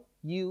 Don't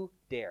you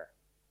dare.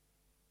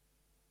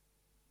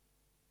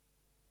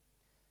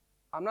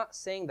 I'm not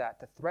saying that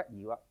to threaten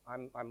you.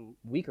 I'm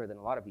weaker than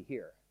a lot of you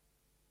here.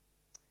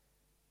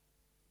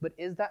 But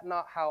is that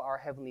not how our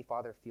Heavenly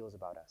Father feels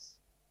about us?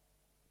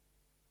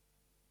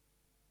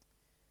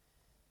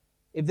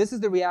 If this is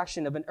the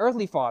reaction of an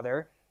earthly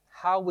father,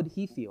 how would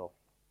he feel?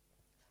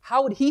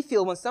 How would he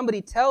feel when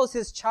somebody tells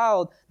his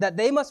child that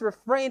they must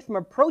refrain from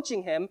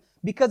approaching him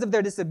because of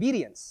their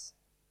disobedience?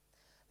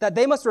 that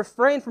they must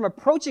refrain from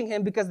approaching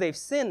him because they've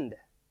sinned.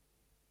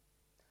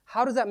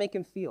 How does that make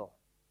him feel?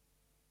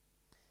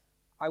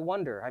 I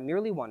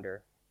merely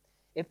wonder,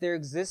 if there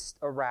exists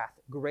a wrath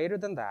greater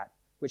than that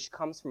which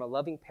comes from a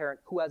loving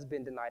parent who has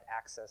been denied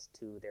access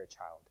to their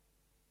child.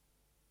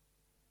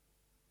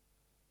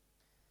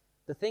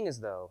 The thing is,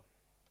 though,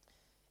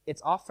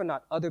 it's often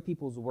not other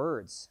people's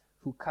words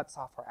who cuts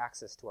off our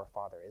access to our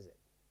Father, is it?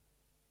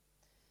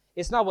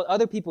 It's not what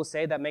other people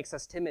say that makes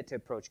us timid to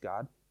approach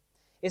God.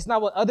 It's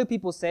not what other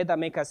people say that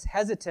make us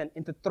hesitant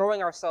into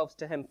throwing ourselves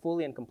to him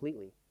fully and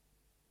completely.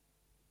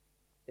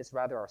 It's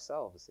rather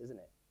ourselves, isn't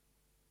it?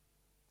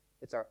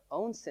 It's our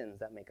own sins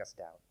that make us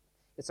doubt.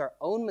 It's our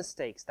own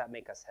mistakes that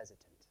make us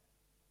hesitant.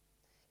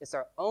 It's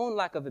our own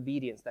lack of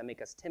obedience that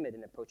make us timid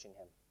in approaching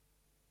him.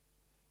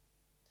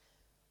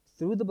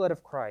 Through the blood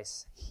of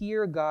Christ,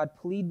 hear God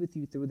plead with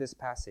you through this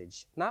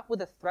passage, not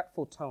with a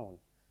threatful tone,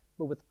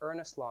 but with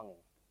earnest longing.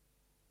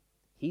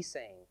 He's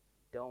saying,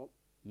 don't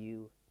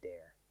you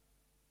dare.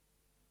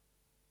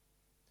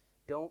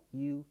 Don't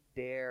you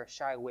dare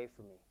shy away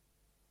from me.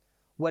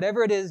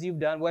 Whatever it is you've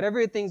done,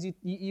 whatever things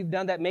you've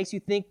done that makes you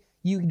think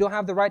you don't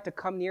have the right to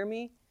come near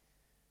me,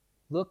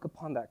 look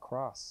upon that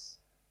cross.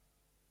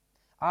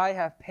 I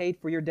have paid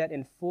for your debt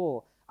in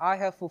full. I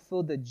have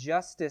fulfilled the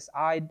justice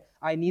I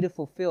need to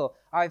fulfill.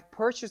 I've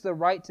purchased the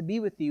right to be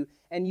with you,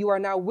 and you are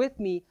now with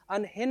me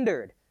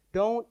unhindered.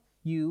 Don't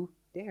you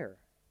dare.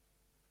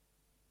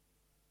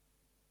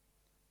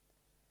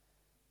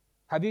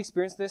 Have you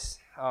experienced this?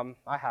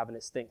 I have, and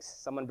it stinks.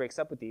 Someone breaks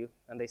up with you,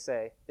 and they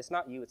say, it's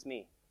not you, it's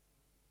me.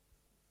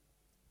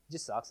 It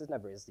just sucks. It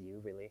never is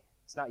you, really.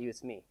 It's not you,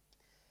 it's me.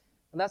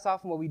 And that's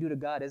often what we do to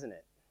God, isn't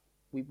it?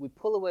 We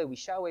pull away, we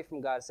shy away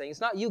from God, saying,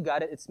 it's not you,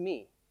 God, it's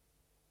me.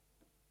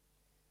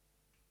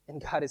 And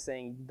God is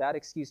saying, that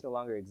excuse no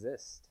longer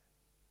exists.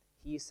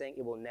 He is saying,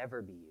 it will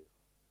never be you.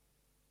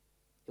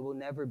 It will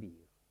never be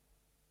you.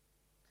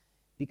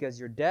 Because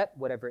your debt,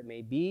 whatever it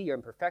may be, your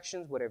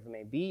imperfections, whatever it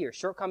may be, your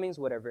shortcomings,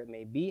 whatever it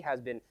may be,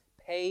 has been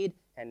paid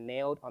and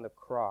nailed on the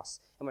cross.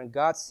 And when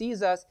God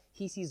sees us,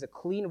 he sees a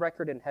clean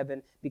record in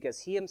heaven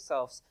because he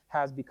himself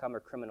has become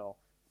a criminal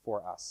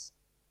for us.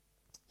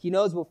 He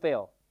knows we'll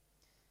fail.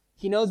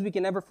 He knows we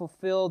can never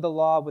fulfill the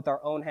law with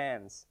our own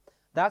hands.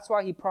 That's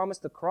why he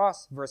promised the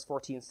cross, verse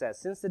 14 says,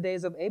 since the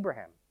days of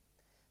Abraham.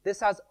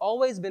 This has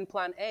always been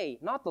plan A,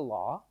 not the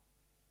law.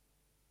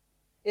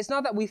 It's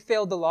not that we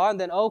failed the law and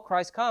then,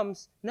 Christ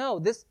comes.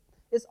 No,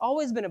 it's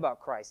always been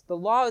about Christ. The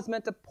law is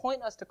meant to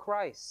point us to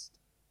Christ.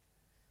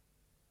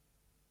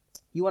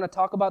 You want to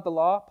talk about the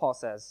law? Paul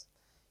says.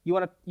 You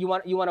want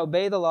to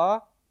obey the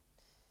law?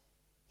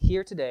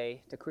 Here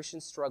today, to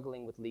Christians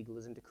struggling with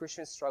legalism, to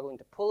Christians struggling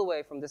to pull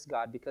away from this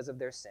God because of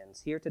their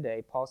sins, here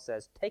today, Paul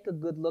says, take a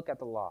good look at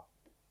the law.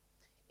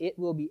 It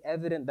will be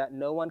evident that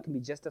no one can be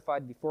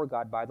justified before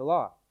God by the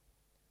law.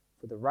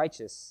 For the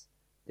righteous,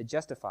 the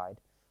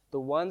justified, the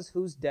ones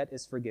whose debt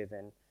is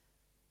forgiven,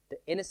 the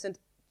innocent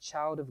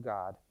child of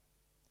God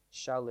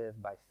shall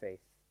live by faith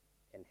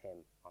in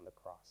him on the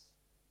cross.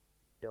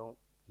 Don't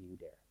you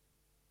dare.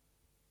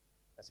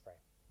 Let's pray.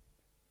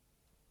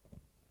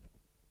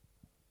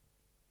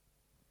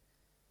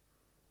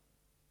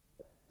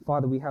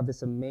 Father, we have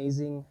this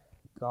amazing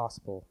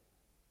gospel.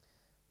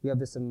 We have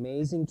this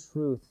amazing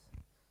truth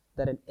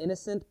that an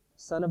innocent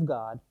son of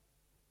God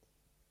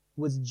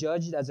was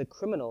judged as a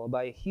criminal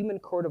by a human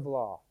court of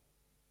law,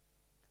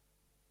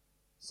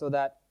 so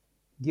that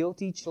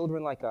guilty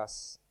children like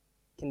us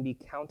can be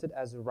counted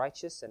as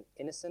righteous and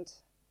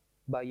innocent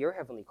by your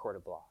heavenly court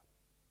of law.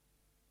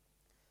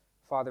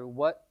 Father,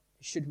 what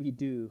should we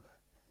do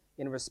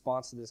in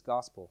response to this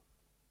gospel?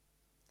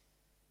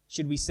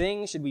 Should we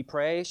sing? Should we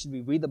pray? Should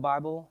we read the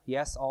Bible?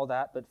 Yes, all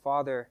that. But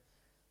Father,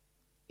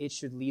 it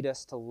should lead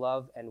us to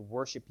love and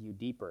worship you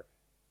deeper.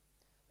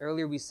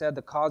 Earlier we said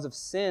the cause of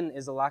sin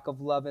is a lack of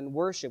love and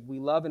worship. We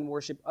love and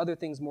worship other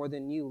things more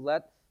than you.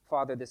 Let,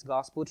 Father, this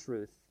gospel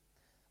truth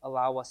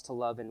allow us to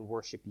love and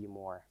worship you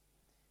more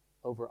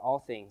over all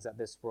things that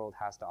this world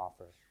has to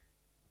offer.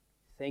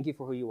 Thank you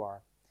for who you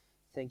are.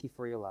 Thank you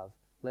for your love.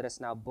 Let us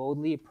now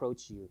boldly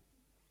approach you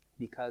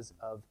because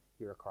of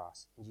your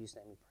cross. In Jesus'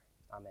 name we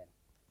pray. Amen.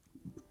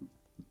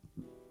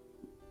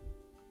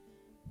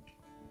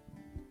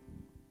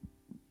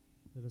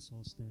 Let us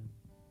all stand.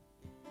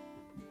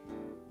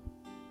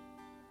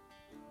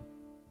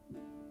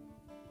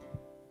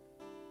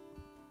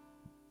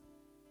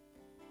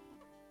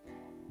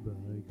 By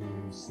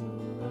grace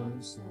alone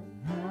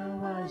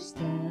somehow I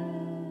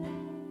stand,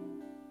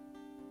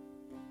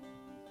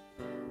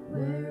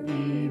 where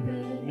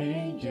even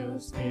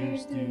angels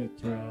fears to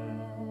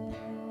tread,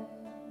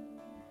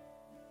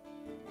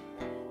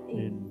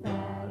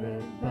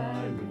 embodied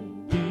by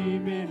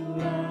redeeming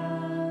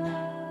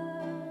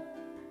love,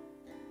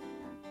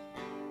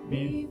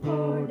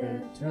 before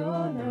the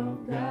throne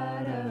of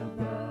God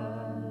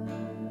above.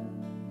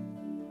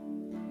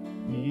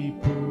 He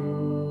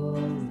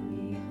pulls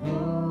me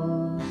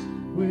close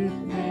with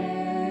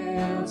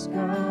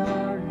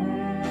nail-scarred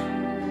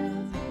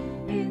hands,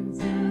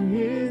 into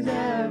his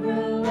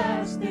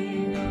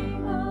everlasting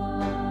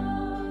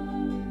arms.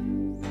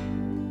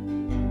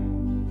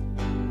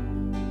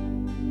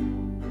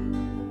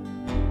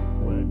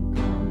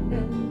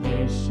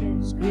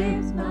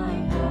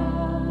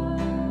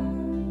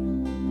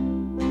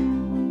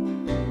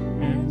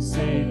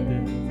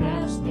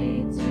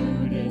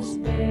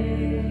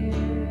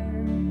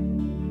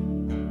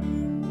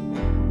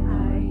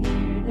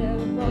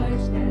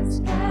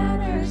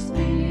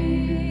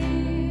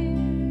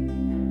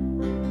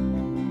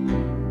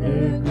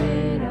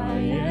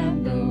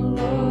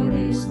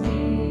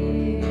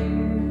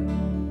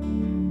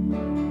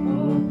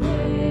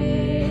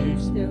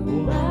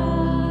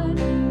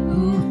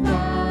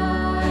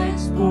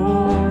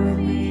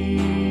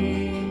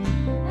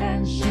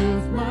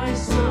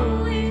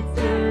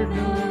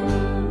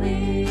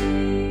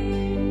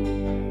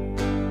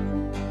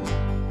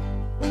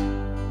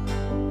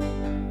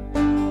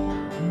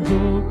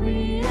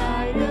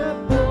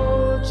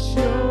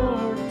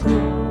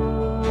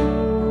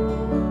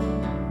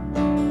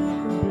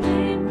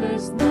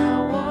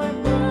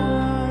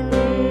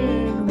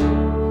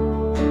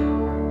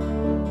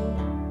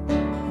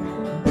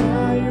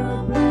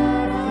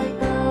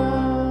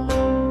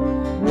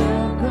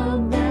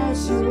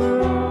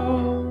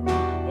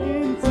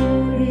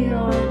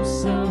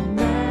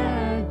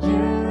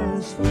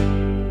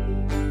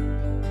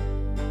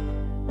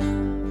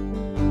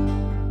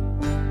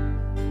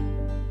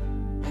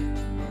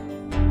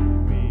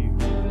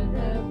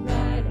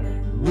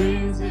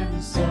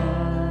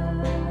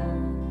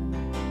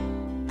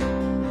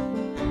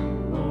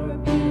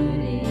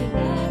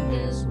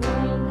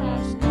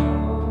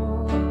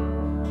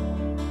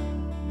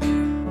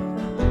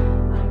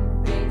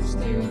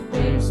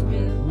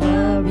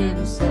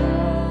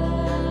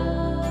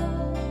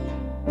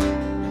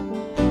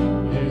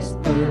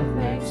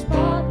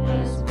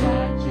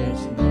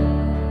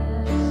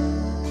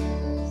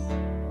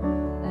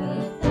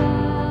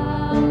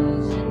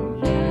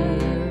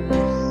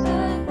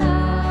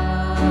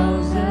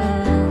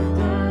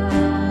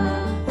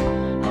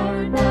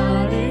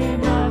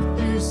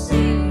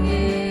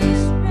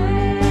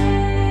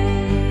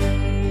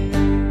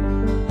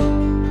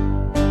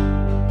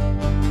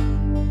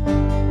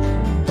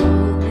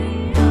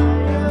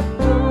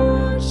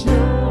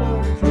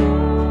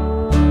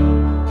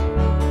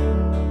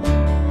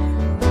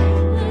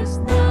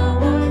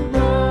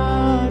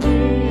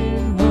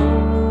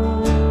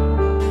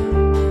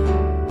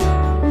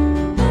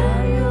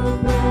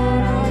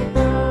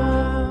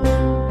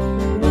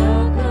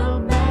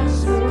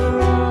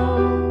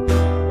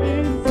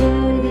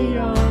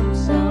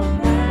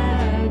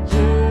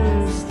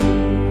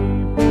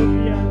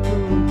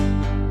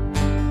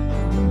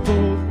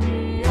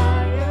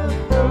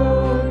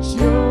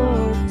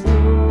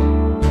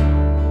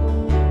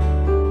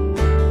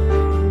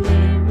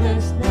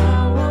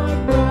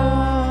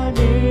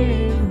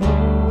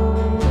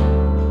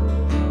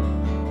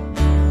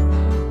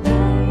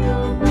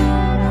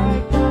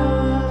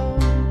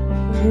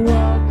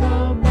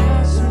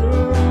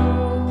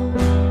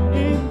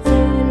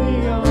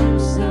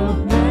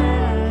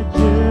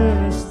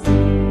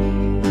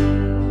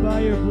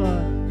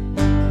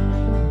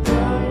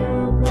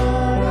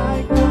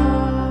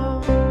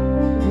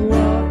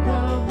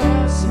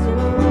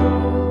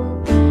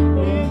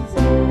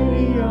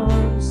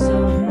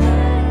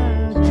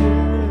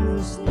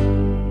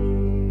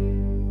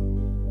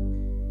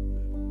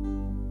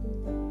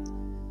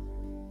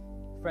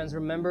 Friends,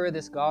 remember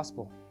this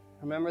gospel.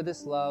 Remember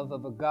this love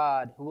of a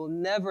God who will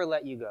never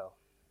let you go.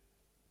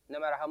 No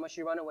matter how much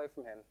you run away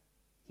from him,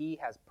 he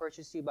has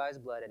purchased you by his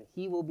blood, and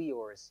he will be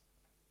yours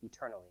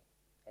eternally,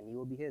 and you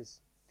will be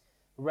his.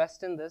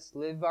 Rest in this.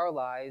 Live our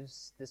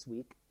lives this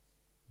week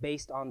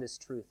based on this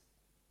truth.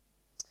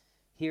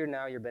 Hear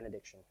now your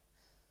benediction.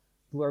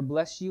 The Lord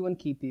bless you and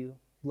keep you.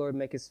 The Lord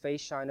make his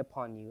face shine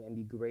upon you and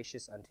be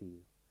gracious unto you.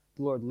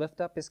 The Lord lift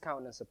up his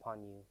countenance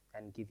upon you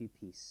and give you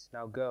peace.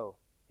 Now go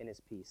in his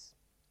peace.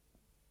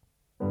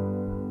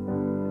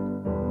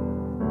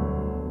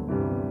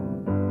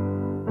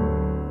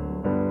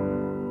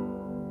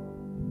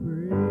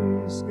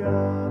 Praise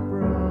God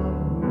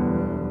from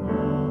whom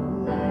all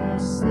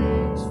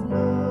blessings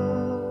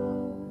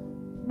flow.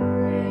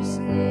 Praise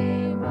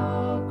him,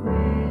 all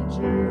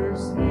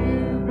creatures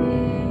here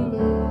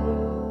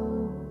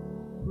below.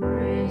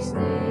 Praise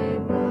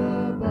him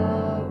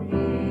above,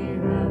 ye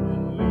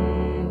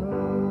heavenly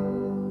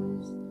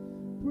hosts.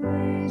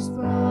 Praise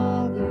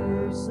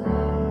Father, Son,